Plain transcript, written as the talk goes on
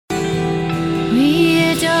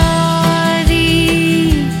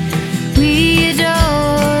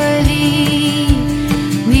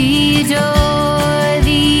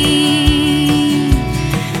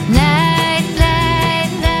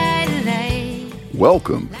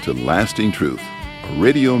Welcome to Lasting Truth, a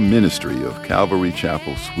radio ministry of Calvary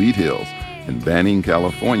Chapel, Sweet Hills, in Banning,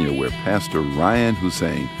 California, where Pastor Ryan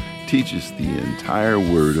Hussein teaches the entire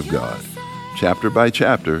Word of God, chapter by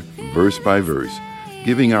chapter, verse by verse,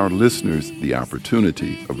 giving our listeners the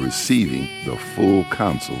opportunity of receiving the full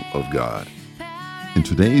counsel of God. In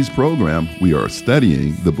today's program, we are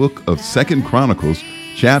studying the book of 2 Chronicles,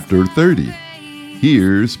 chapter 30.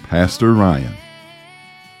 Here's Pastor Ryan.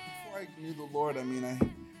 Before I knew the Lord,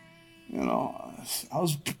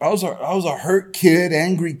 I was a hurt kid,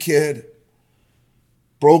 angry kid,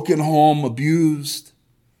 broken home, abused.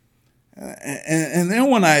 And then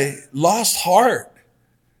when I lost heart,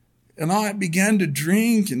 I began to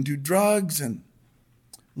drink and do drugs and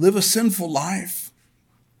live a sinful life.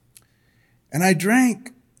 And I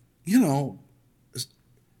drank,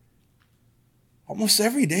 almost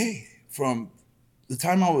every day from the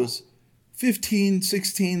time I was 15,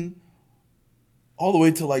 16, all the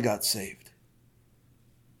way till I got saved.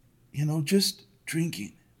 Just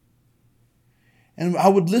drinking. And I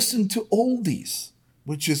would listen to oldies,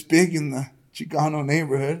 which is big in the Chicano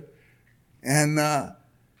neighborhood. And,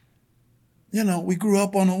 we grew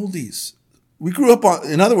up on oldies. We grew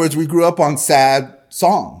up on sad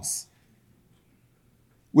songs,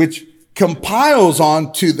 which compiles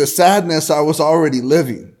onto the sadness I was already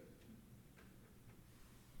living.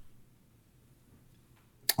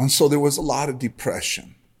 And so there was a lot of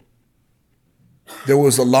depression. There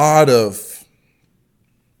was a lot of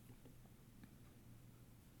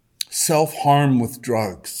self-harm with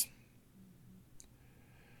drugs.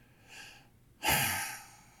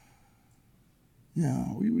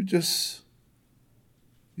 You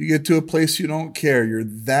get to a place you don't care. You're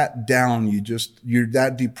that down. You're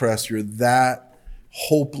that depressed. You're that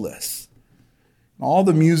hopeless. All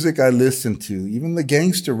the music I listened to, even the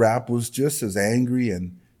gangster rap, was just as angry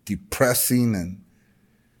and depressing and,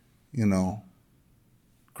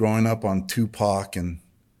 growing up on Tupac and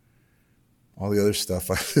all the other stuff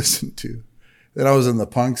I listened to. Then I was in the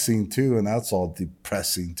punk scene too, and that's all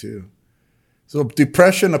depressing too. So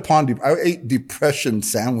depression upon I ate depression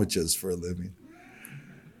sandwiches for a living.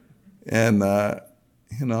 And,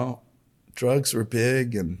 drugs were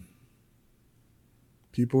big and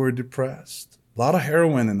people were depressed. A lot of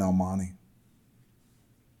heroin in El Monte.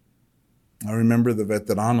 I remember the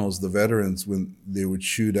veterans, when they would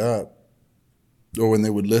shoot up, or when they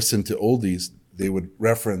would listen to oldies, they would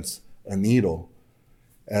reference a needle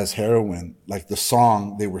as heroin. Like the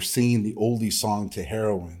song, they were singing the oldie song to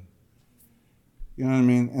heroin. You know what I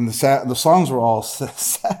mean? And the songs were all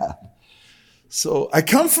sad. So I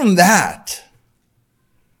come from that.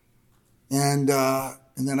 And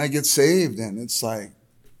then I get saved, and it's like,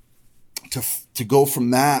 to go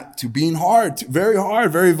from that to being hard,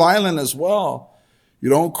 very violent as well. You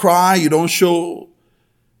don't cry, you don't show,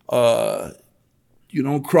 you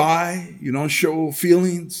don't cry, you don't show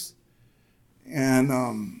feelings. And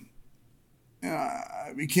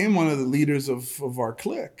I became one of the leaders of our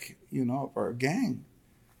clique, of our gang.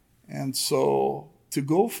 And so to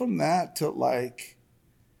go from that to like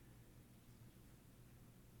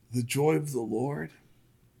the joy of the Lord,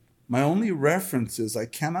 my only reference is I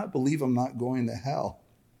cannot believe I'm not going to hell.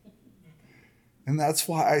 And that's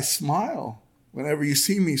why I smile. Whenever you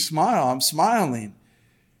see me smile, I'm smiling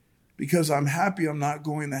because I'm happy I'm not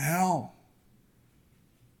going to hell.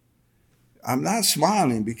 I'm not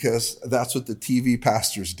smiling because that's what the TV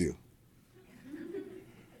pastors do.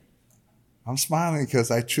 I'm smiling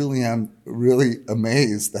because I truly am really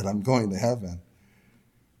amazed that I'm going to heaven.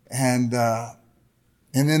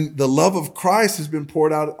 And then the love of Christ has been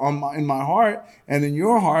poured out in my heart and in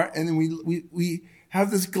your heart. And then we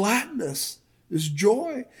have this gladness, this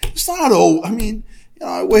joy. It's not, I don't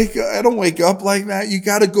wake up like that. You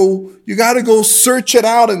gotta go search it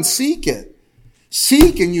out and seek it.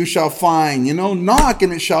 Seek and you shall find, knock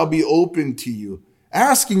and it shall be opened to you.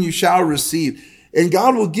 Ask and you shall receive. And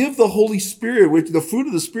God will give the Holy Spirit, which the fruit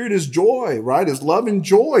of the Spirit is joy, right? Is love and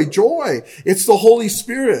joy. It's the Holy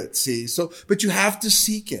Spirit, see? So, but you have to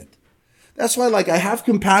seek it. That's why, I have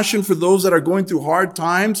compassion for those that are going through hard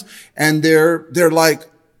times and they're like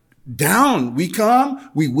down. We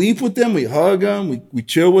come, we weep with them, we hug them, we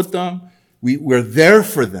chill with them. We're there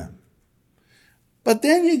for them. But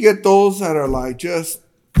then you get those that are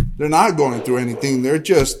they're not going through anything. They're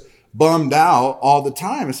just bummed out all the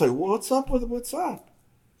time. It's like, what's up with it? What's up?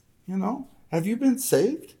 Have you been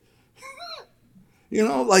saved?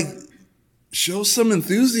 Show some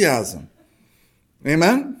enthusiasm.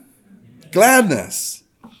 Amen? Gladness.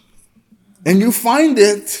 And you find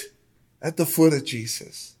it at the foot of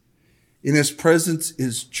Jesus. In his presence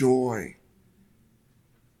is joy.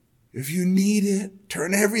 If you need it,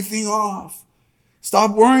 turn everything off.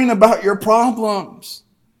 Stop worrying about your problems.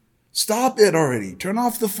 Stop it already. Turn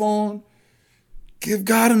off the phone. Give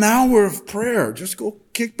God an hour of prayer. Just go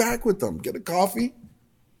kick back with them. Get a coffee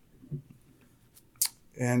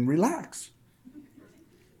and relax.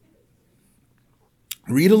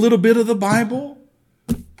 Read a little bit of the Bible.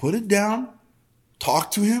 Put it down.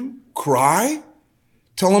 Talk to him. Cry.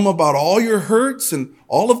 Tell him about all your hurts and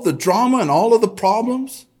all of the drama and all of the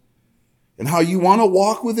problems and how you want to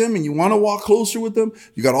walk with him and you want to walk closer with him.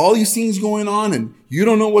 You got all these things going on and you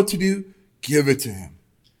don't know what to do. Give it to him.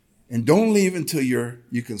 And don't leave until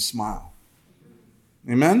you can smile.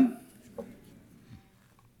 Amen?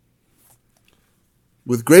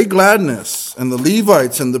 With great gladness, and the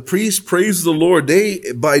Levites and the priests praised the Lord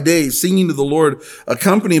day by day, singing to the Lord,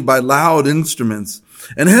 accompanied by loud instruments.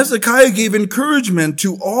 And Hezekiah gave encouragement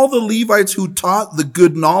to all the Levites who taught the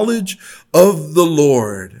good knowledge of the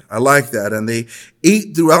Lord. I like that. And they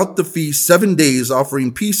ate throughout the feast 7 days,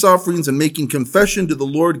 offering peace offerings and making confession to the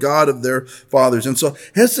Lord God of their fathers. And so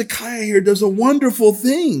Hezekiah here does a wonderful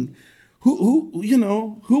thing. Who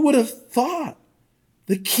would have thought?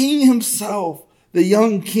 The king himself, the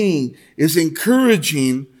young king, is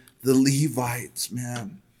encouraging the Levites,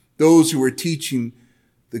 man. Those who were teaching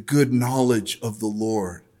the good knowledge of the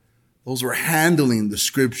Lord. Those who were handling the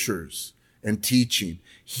scriptures and teaching.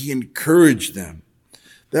 He encouraged them.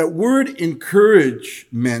 That word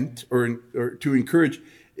encouragement, or to encourage,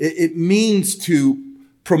 it means to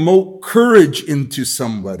promote courage into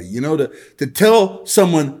somebody. To tell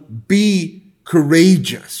someone, be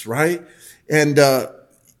courageous, right? And,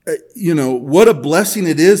 what a blessing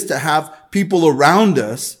it is to have people around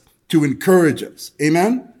us to encourage us.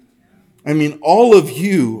 Amen? I mean, all of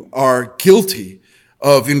you are guilty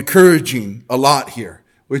of encouraging a lot here,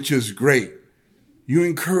 which is great. You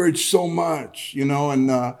encourage so much, and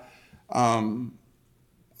I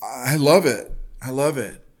love it. I love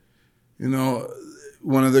it.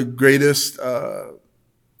 One of the greatest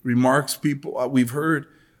remarks we've heard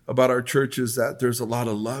about our church is that there's a lot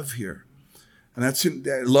of love here. And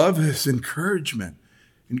that love is encouragement,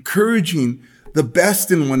 encouraging the best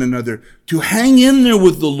in one another, to hang in there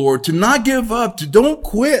with the Lord, to not give up, to don't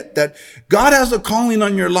quit, that God has a calling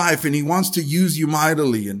on your life and he wants to use you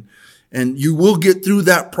mightily, and you will get through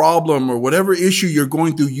that problem or whatever issue you're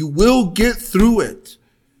going through. You will get through it.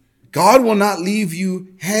 God will not leave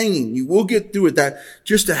you hanging. You will get through it. That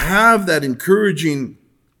just to have that encouraging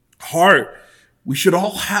heart, we should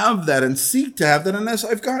all have that and seek to have that. And as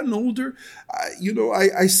I've gotten older,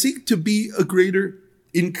 I seek to be a greater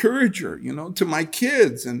encourager, to my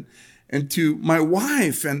kids and to my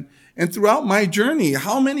wife and throughout my journey.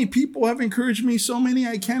 How many people have encouraged me? So many,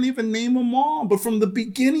 I can't even name them all. But from the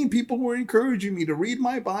beginning, people were encouraging me to read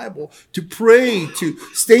my Bible, to pray, to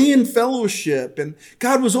stay in fellowship. And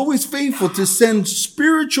God was always faithful to send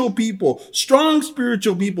spiritual people, strong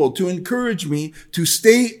spiritual people, to encourage me to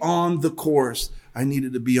stay on the course I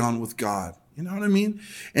needed to be on with God. You know what I mean?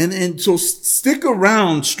 And so stick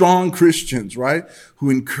around strong Christians, right? Who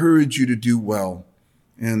encourage you to do well.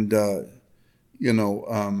 And,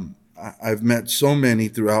 I've met so many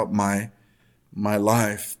throughout my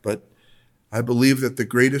life, but I believe that the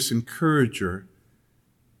greatest encourager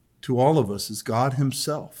to all of us is God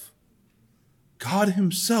himself. God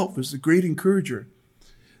himself is the great encourager.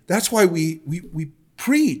 That's why we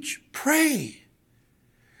preach, pray,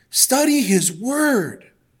 study his word.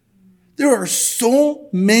 There are so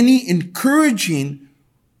many encouraging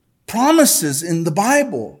promises in the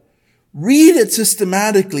Bible. Read it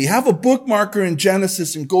systematically. Have a bookmarker in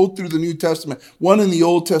Genesis and go through the New Testament. One in the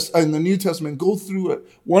in the New Testament, go through it.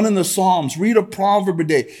 One in the Psalms. Read a proverb a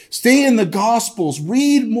day. Stay in the Gospels.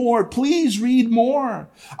 Read more. Please read more.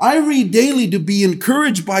 I read daily to be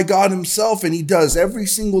encouraged by God himself, and he does every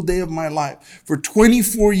single day of my life. For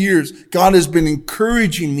 24 years, God has been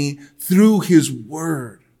encouraging me through his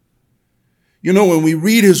word. When we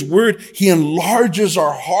read his word, he enlarges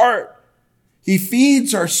our heart. He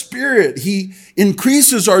feeds our spirit. He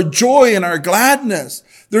increases our joy and our gladness.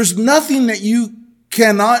 There's nothing that you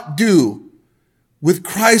cannot do with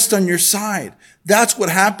Christ on your side. That's what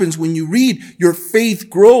happens when you read. Your faith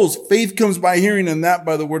grows. Faith comes by hearing, and that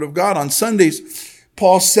by the word of God. On Sundays,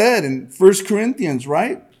 Paul said in 1 Corinthians,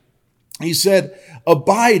 right? He said,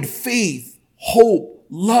 abide faith, hope,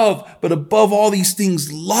 love, but above all these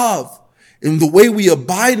things, love. And the way we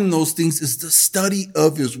abide in those things is the study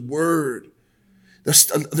of his word.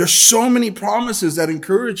 There's so many promises that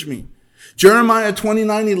encourage me. Jeremiah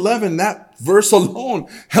 29:11, that verse alone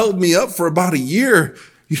held me up for about a year.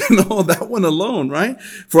 That one alone, right?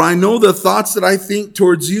 For I know the thoughts that I think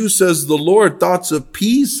towards you, says the Lord, thoughts of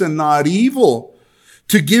peace and not evil,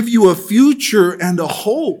 to give you a future and a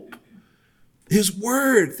hope. His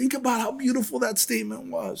word. Think about how beautiful that statement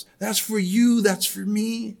was. That's for you. That's for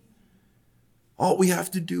me. All we have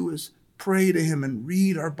to do is pray to him and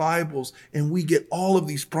read our Bibles, and we get all of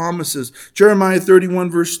these promises. Jeremiah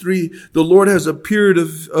 31 verse 3, the Lord has appeared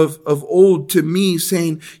of old to me,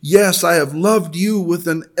 saying, yes, I have loved you with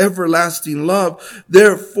an everlasting love.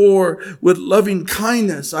 Therefore, with loving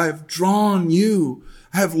kindness, I have drawn you.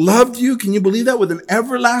 I have loved you. Can you believe that? With an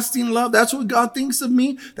everlasting love. That's what God thinks of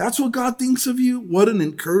me. That's what God thinks of you. What an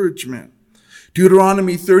encouragement.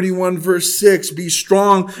 Deuteronomy 31 verse 6, be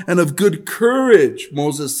strong and of good courage,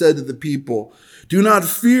 Moses said to the people. Do not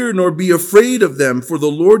fear nor be afraid of them, for the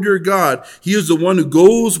Lord your God, he is the one who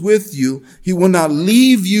goes with you. He will not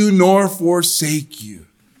leave you nor forsake you.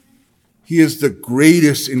 He is the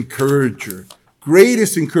greatest encourager.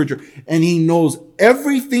 And he knows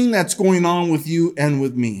everything that's going on with you and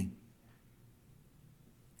with me.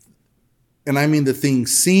 And I mean the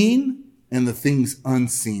things seen and the things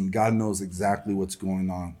unseen. God knows exactly what's going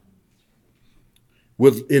on.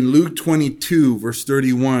 In Luke 22, verse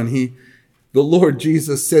 31, the Lord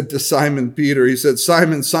Jesus said to Simon Peter, he said,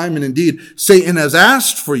 Simon, Simon, indeed, Satan has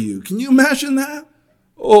asked for you. Can you imagine that?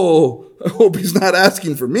 Oh, I hope he's not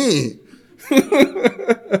asking for me.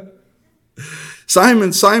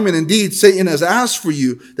 Simon, Simon, indeed, Satan has asked for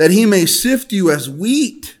you that he may sift you as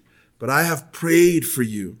wheat. But I have prayed for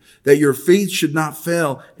you that your faith should not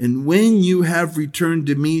fail. And when you have returned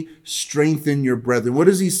to me, strengthen your brethren. What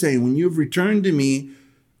is he saying? When you have returned to me,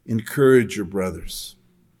 encourage your brothers.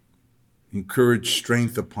 Encourage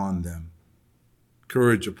strength upon them.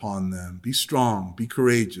 Courage upon them. Be strong. Be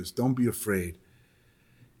courageous. Don't be afraid.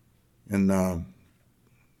 And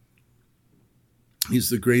he's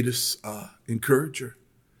the greatest encourager.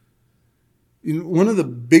 One of the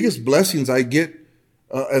biggest blessings I get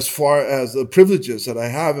as far as the privileges that I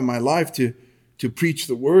have in my life to preach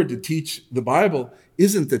the word, to teach the Bible,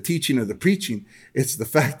 isn't the teaching or the preaching. It's the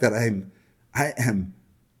fact that I am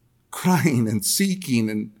crying and seeking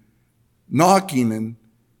and knocking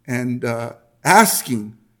and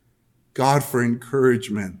asking God for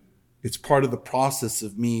encouragement. It's part of the process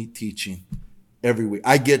of me teaching every week.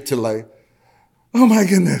 I get to oh my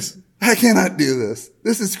goodness, I cannot do this.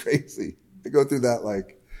 This is crazy. I go through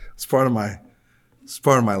that it's part of my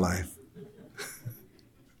life.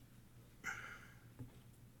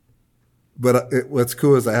 But what's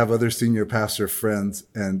cool is I have other senior pastor friends,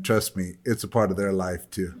 and trust me, it's a part of their life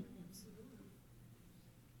too.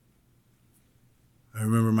 I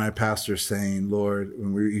remember my pastor saying, Lord,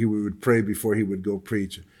 when he would pray before he would go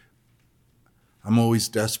preach, I'm always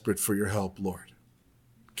desperate for your help, Lord.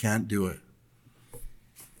 Can't do it.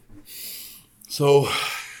 So,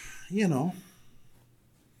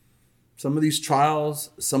 some of these trials,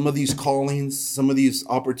 some of these callings, some of these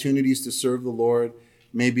opportunities to serve the Lord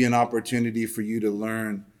may be an opportunity for you to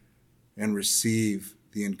learn and receive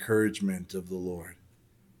the encouragement of the Lord.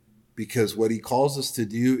 Because what he calls us to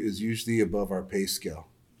do is usually above our pay scale.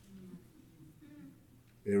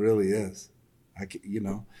 It really is.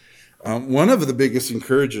 One of the biggest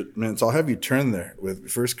encouragements, I'll have you turn there with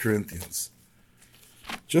 1 Corinthians.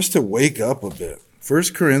 Just to wake up a bit. 1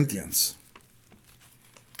 Corinthians.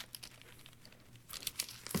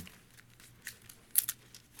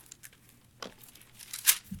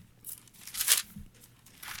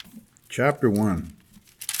 Chapter 1,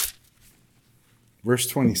 verse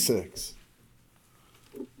 26.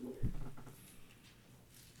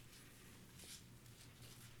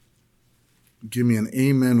 Give me an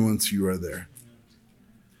amen once you are there.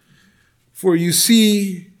 For you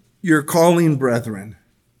see your calling, brethren,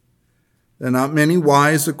 that not many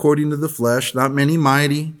wise according to the flesh, not many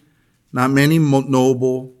mighty, not many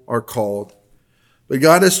noble are called. But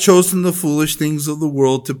God has chosen the foolish things of the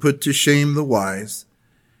world to put to shame the wise.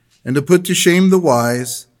 And to put to shame the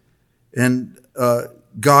wise, and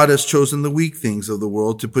God has chosen the weak things of the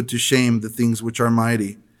world to put to shame the things which are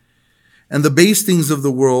mighty. And the base things of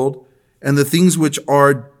the world, and the things which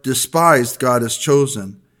are despised, God has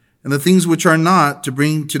chosen. And the things which are not, to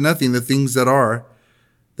bring to nothing the things that are,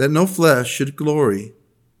 that no flesh should glory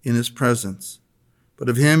in his presence. But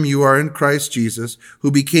of him you are in Christ Jesus, who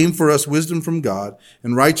became for us wisdom from God,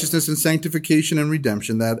 and righteousness and sanctification and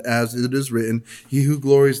redemption, that as it is written, he who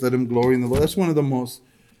glories, let him glory in the Lord. That's one of the most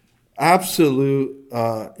absolute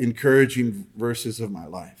encouraging verses of my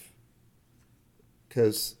life.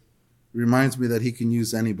 Because it reminds me that he can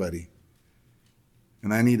use anybody.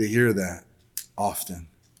 And I need to hear that often.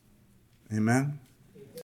 Amen?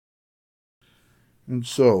 And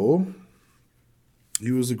so,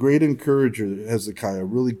 he was a great encourager, Hezekiah.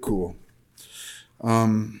 Really cool.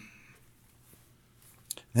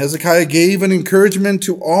 Hezekiah gave an encouragement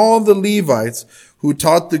to all the Levites who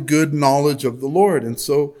taught the good knowledge of the Lord. And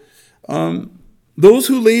so, those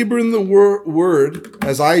who labor in the word,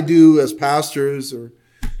 as I do as pastors or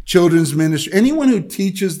children's ministry, anyone who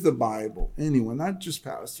teaches the Bible, anyone, not just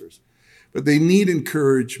pastors, but they need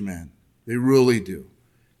encouragement. They really do.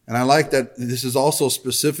 And I like that this is also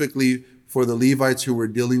specifically for the Levites who were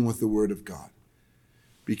dealing with the word of God.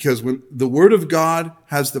 Because when the word of God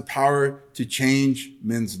has the power to change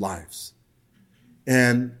men's lives.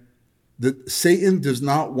 And Satan does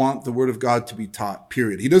not want the word of God to be taught,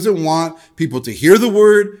 period. He doesn't want people to hear the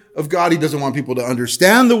word of God. He doesn't want people to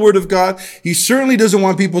understand the word of God. He certainly doesn't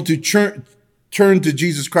want people to turn to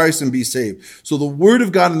Jesus Christ and be saved. So the word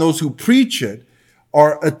of God and those who preach it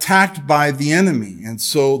are attacked by the enemy. And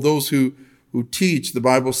so those who teach, the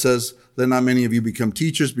Bible says, let not many of you become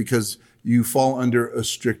teachers because you fall under a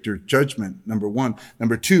stricter judgment, number one.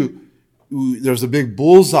 Number two, there's a big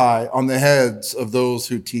bullseye on the heads of those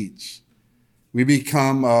who teach. We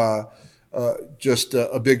become just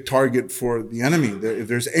a big target for the enemy. If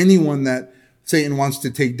there's anyone that Satan wants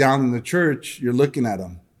to take down in the church, you're looking at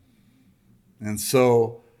him. And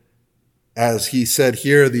so, as he said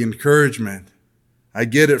here, the encouragement, I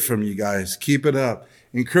get it from you guys. Keep it up.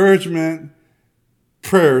 Encouragement,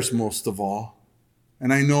 prayers most of all.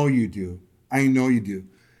 And I know you do. I know you do.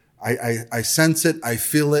 I sense it. I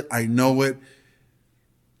feel it. I know it.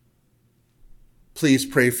 Please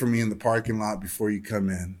pray for me in the parking lot before you come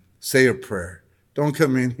in. Say a prayer. Don't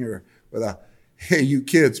come in here without, hey, you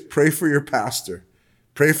kids, pray for your pastor.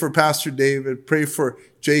 Pray for Pastor David. Pray for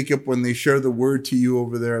Jacob when they share the word to you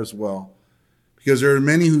over there as well. Because there are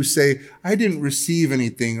many who say, I didn't receive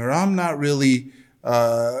anything, or I'm not really,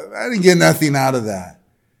 I didn't get nothing out of that.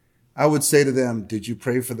 I would say to them, did you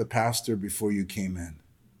pray for the pastor before you came in?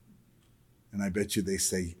 And I bet you they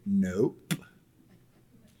say, nope.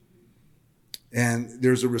 And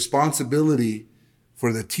there's a responsibility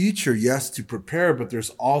for the teacher, yes, to prepare, but there's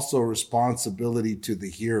also a responsibility to the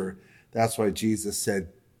hearer. That's why Jesus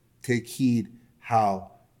said, take heed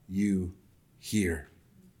how you hear.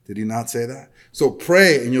 Did he not say that? So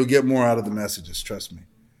pray and you'll get more out of the messages, trust me.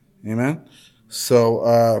 Amen?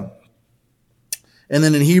 So, and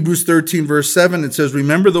then in Hebrews 13, verse 7, it says,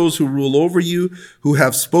 remember those who rule over you, who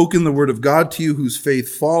have spoken the word of God to you, whose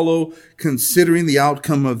faith follow, considering the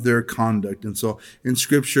outcome of their conduct. And so in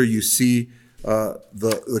Scripture, you see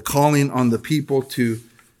the calling on the people to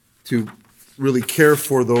really care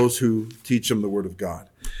for those who teach them the word of God.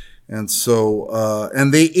 And so,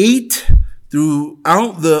 and they ate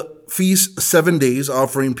throughout the feast 7 days,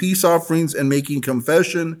 offering peace offerings and making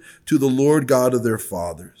confession to the Lord God of their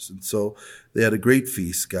fathers. And so they had a great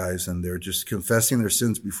feast, guys, and they're just confessing their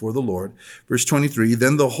sins before the Lord. Verse 23,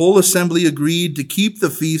 then the whole assembly agreed to keep the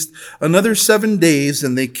feast another 7 days,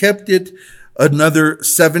 and they kept it another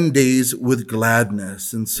 7 days with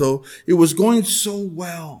gladness. And so it was going so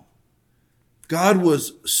well. God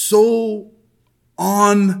was so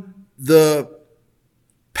on the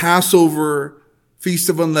Passover Feast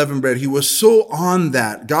of Unleavened Bread. He was so on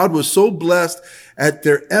that. God was so blessed at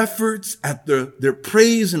their efforts, at their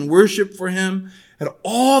praise and worship for him, at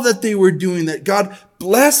all that they were doing, that God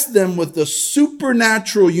blessed them with the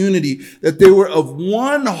supernatural unity, that they were of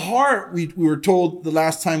one heart. We were told the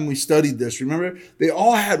last time we studied this, remember? They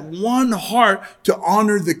all had one heart to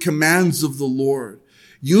honor the commands of the Lord.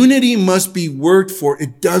 Unity must be worked for.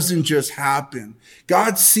 It doesn't just happen.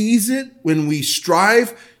 God sees it when we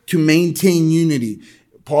strive to maintain unity.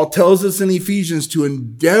 Paul tells us in Ephesians to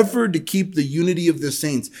endeavor to keep the unity of the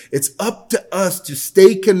saints. It's up to us to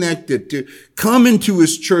stay connected, to come into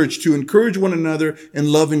his church, to encourage one another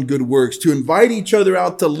in love and good works, to invite each other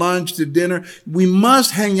out to lunch, to dinner. We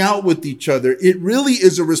must hang out with each other. It really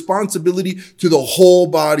is a responsibility to the whole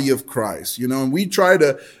body of Christ, and we try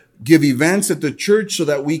to give events at the church so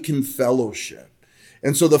that we can fellowship.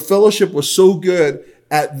 And so the fellowship was so good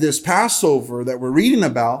at this Passover that we're reading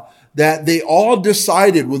about that they all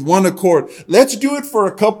decided with one accord, let's do it for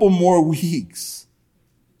a couple more weeks.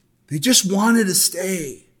 They just wanted to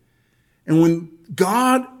stay. And when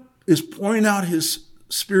God is pouring out his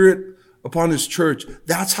Spirit upon his church,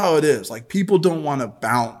 that's how it is. Like, people don't want to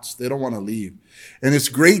bounce. They don't want to leave. And it's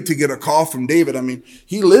great to get a call from David. I mean,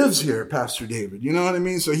 he lives here, Pastor David. You know what I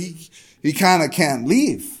mean? So he kind of can't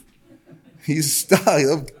leave. He's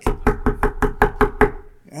stuck.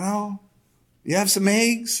 You have some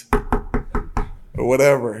eggs? or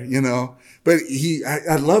whatever, But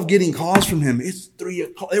I love getting calls from him. It's 3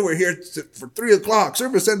 o'clock. They were here for 3 o'clock.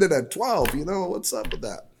 Service ended at 12. What's up with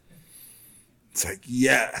that? It's like,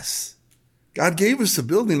 yes. God gave us the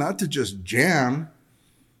building not to just jam.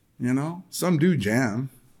 Some do jam.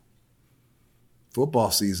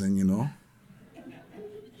 Football season,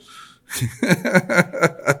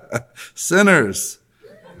 Sinners.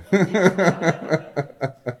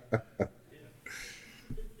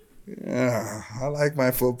 Yeah, I like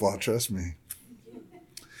my football, trust me.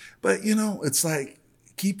 But, it's like,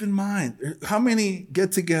 keep in mind, how many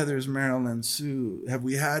get-togethers, Marilyn, Sue, have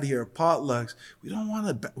we had here, potlucks? We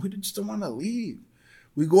just don't want to leave.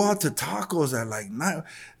 We go out to tacos at like 9.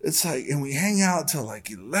 It's like, and we hang out till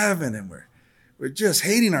like 11, and we're just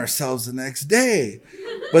hating ourselves the next day.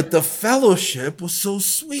 But the fellowship was so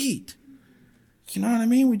sweet. You know what I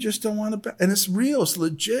mean? We just don't want to, and it's real, it's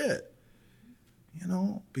legit.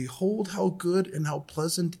 Behold how good and how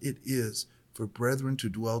pleasant it is for brethren to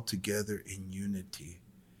dwell together in unity.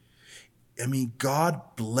 I mean, God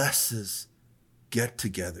blesses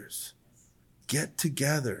get-togethers. Get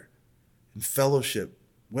together in fellowship.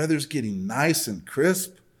 Weather's getting nice and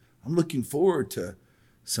crisp. I'm looking forward to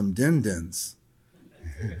some din-dins.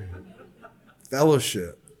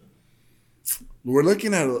 Fellowship. We're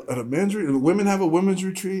looking at a men's retreat. Women have a women's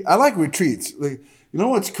retreat. I like retreats. Like,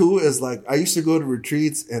 what's cool is like I used to go to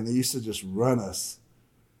retreats and they used to just run us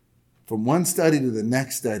from one study to the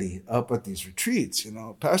next study up at these retreats.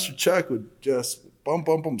 Pastor Chuck would just boom,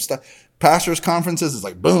 boom, boom. Pastors' conferences is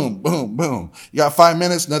like boom, boom, boom. You got 5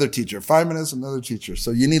 minutes, another teacher. 5 minutes, another teacher.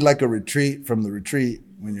 So you need like a retreat from the retreat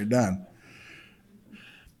when you're done.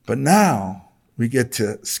 But now we get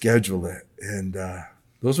to schedule it. And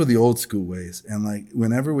those were the old school ways. And like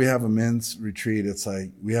whenever we have a men's retreat, it's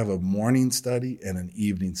like we have a morning study and an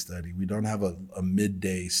evening study. We don't have a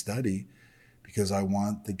midday study because I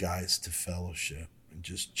want the guys to fellowship and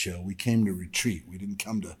just chill. We came to retreat. We didn't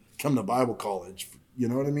come to Bible college. You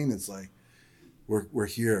know what I mean? It's like we're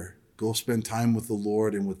here. Go spend time with the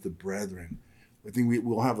Lord and with the brethren. I think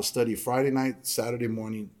we'll have a study Friday night, Saturday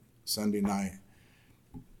morning, Saturday night.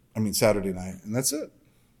 And that's it.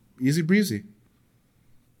 Easy breezy.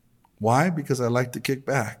 Why? Because I like to kick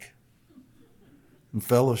back and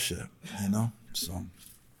fellowship, So,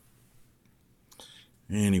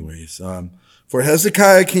 anyways, for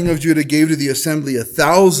Hezekiah, king of Judah, gave to the assembly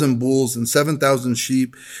 1,000 bulls and 7,000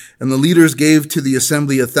 sheep, and the leaders gave to the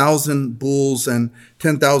assembly 1,000 bulls and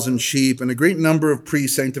 10,000 sheep, and a great number of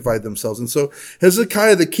priests sanctified themselves. And so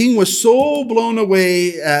Hezekiah, the king, was so blown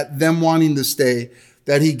away at them wanting to stay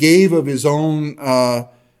that he gave of his own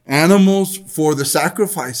animals for the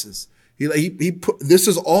sacrifices. He put, this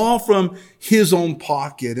is all from his own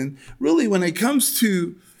pocket. And really, when it comes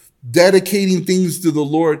to dedicating things to the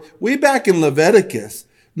Lord, way back in Leviticus,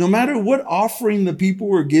 no matter what offering the people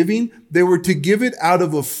were giving, they were to give it out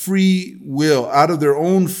of a free will, out of their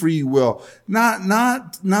own free will, not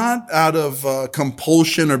out of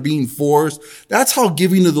compulsion or being forced. That's how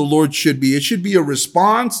giving to the Lord should be. It should be a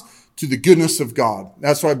response to the goodness of God.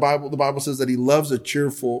 That's why the Bible says that he loves a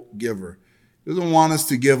cheerful giver. He doesn't want us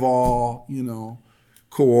to give all,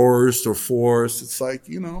 coerced or forced. It's like,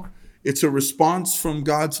 it's a response from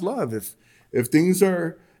God's love. If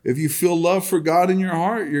you feel love for God in your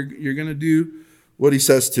heart, you're going to do what he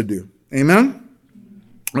says to do. Amen?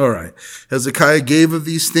 All right. Hezekiah gave of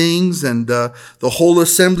these things, and the whole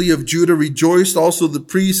assembly of Judah rejoiced. Also the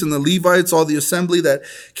priests and the Levites, all the assembly that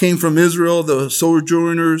came from Israel, the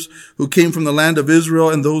sojourners who came from the land of Israel,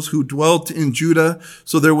 and those who dwelt in Judah.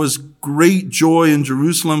 So there was great joy in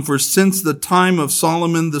Jerusalem, for since the time of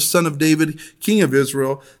Solomon, the son of David, king of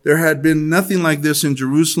Israel, there had been nothing like this in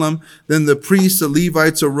Jerusalem. Then the priests, the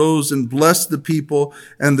Levites, arose and blessed the people,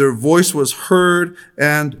 and their voice was heard,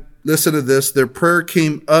 and listen to this, their prayer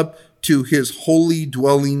came up to his holy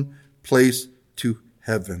dwelling place, to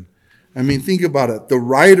heaven. I mean, think about it. The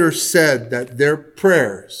writer said that their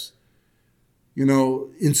prayers,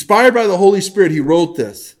 inspired by the Holy Spirit, he wrote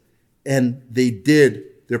this, and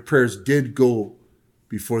their prayers did go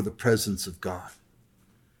before the presence of God.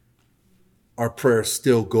 Our prayers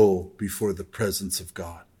still go before the presence of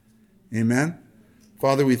God. Amen?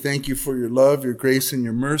 Father, we thank you for your love, your grace, and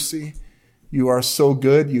your mercy. You are so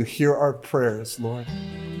good. You hear our prayers, Lord.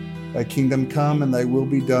 Thy kingdom come and thy will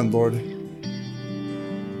be done, Lord,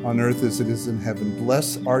 on earth as it is in heaven.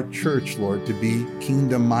 Bless our church, Lord, to be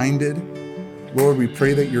kingdom-minded. Lord, we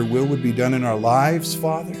pray that your will would be done in our lives,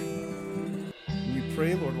 Father. We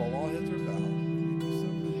pray, Lord, while all heads are bowed.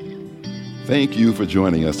 Thank you for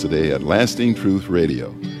joining us today at Lasting Truth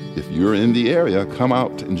Radio. If you're in the area, come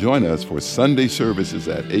out and join us for Sunday services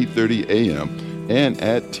at 8:30 a.m. and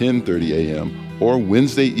at 10:30 a.m. or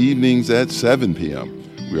Wednesday evenings at 7 p.m.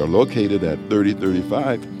 We are located at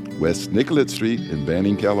 3035 West Nicollet Street in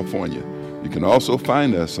Banning, California. You can also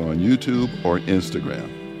find us on YouTube or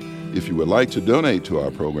Instagram. If you would like to donate to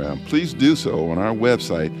our program, please do so on our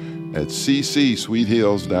website at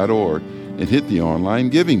ccsweethills.org and hit the online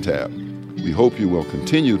giving tab. We hope you will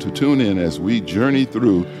continue to tune in as we journey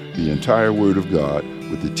through the entire Word of God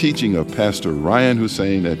with the teaching of Pastor Ryan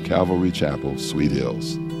Hussein at Calvary Chapel, Sweet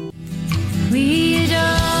Hills. We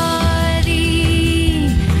adore